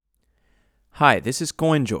Hi, this is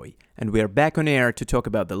CoinJoy, and we are back on air to talk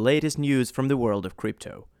about the latest news from the world of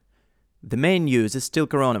crypto. The main news is still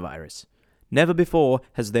coronavirus. Never before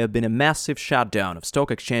has there been a massive shutdown of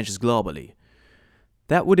stock exchanges globally.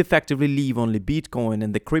 That would effectively leave only Bitcoin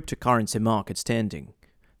and the cryptocurrency market standing.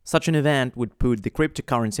 Such an event would put the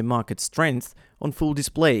cryptocurrency market's strength on full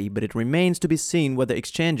display, but it remains to be seen whether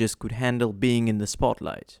exchanges could handle being in the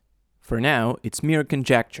spotlight. For now, it's mere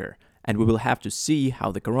conjecture, and we will have to see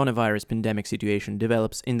how the coronavirus pandemic situation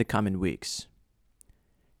develops in the coming weeks.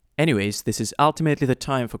 Anyways, this is ultimately the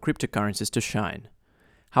time for cryptocurrencies to shine.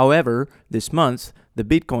 However, this month, the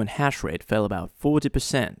Bitcoin hash rate fell about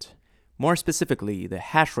 40%. More specifically, the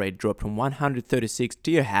hash rate dropped from 136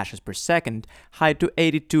 terahash per second high to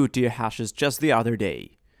 82 terahash just the other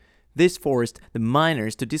day. This forced the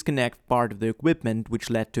miners to disconnect part of the equipment, which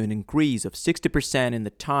led to an increase of 60% in the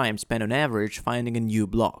time spent on average finding a new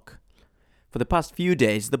block. For the past few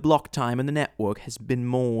days, the block time on the network has been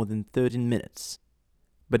more than 13 minutes.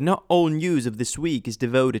 But not all news of this week is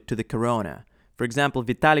devoted to the corona. For example,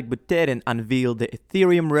 Vitalik Buterin unveiled the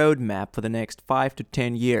Ethereum roadmap for the next 5 to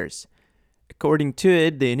 10 years. According to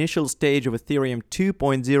it, the initial stage of Ethereum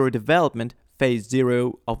 2.0 development, phase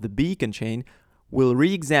 0 of the beacon chain, will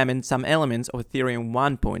re-examine some elements of Ethereum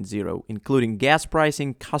 1.0, including gas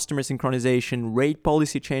pricing, customer synchronization, rate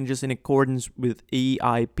policy changes in accordance with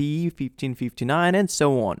EIP 1559, and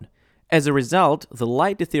so on. As a result, the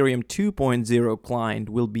light Ethereum 2.0 client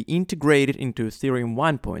will be integrated into Ethereum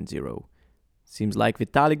 1.0. Seems like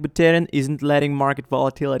Vitalik Buterin isn't letting market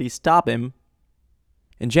volatility stop him.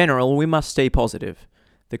 In general, we must stay positive.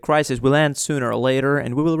 The crisis will end sooner or later,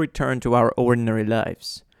 and we will return to our ordinary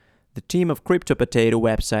lives. The team of Crypto Potato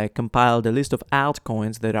website compiled a list of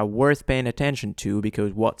altcoins that are worth paying attention to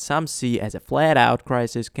because what some see as a flat-out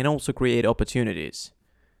crisis can also create opportunities.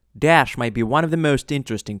 Dash might be one of the most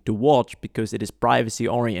interesting to watch because it is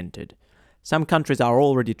privacy-oriented. Some countries are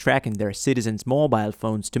already tracking their citizens' mobile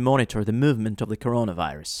phones to monitor the movement of the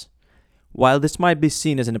coronavirus. While this might be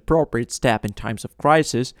seen as an appropriate step in times of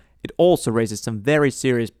crisis, it also raises some very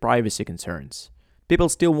serious privacy concerns. People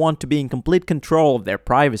still want to be in complete control of their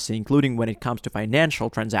privacy, including when it comes to financial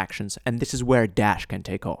transactions, and this is where Dash can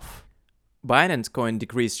take off. Binance Coin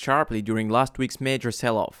decreased sharply during last week's major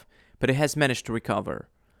sell-off, but it has managed to recover.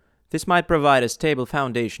 This might provide a stable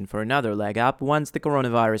foundation for another leg up once the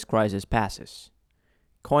coronavirus crisis passes.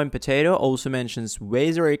 Coin Potato also mentions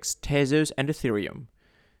WazerX, Tezos, and Ethereum.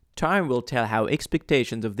 Time will tell how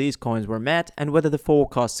expectations of these coins were met and whether the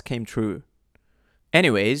forecasts came true.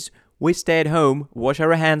 Anyways, we stay at home, wash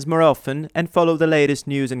our hands more often, and follow the latest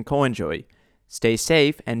news in CoinJoy. Stay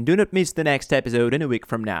safe and do not miss the next episode in a week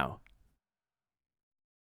from now.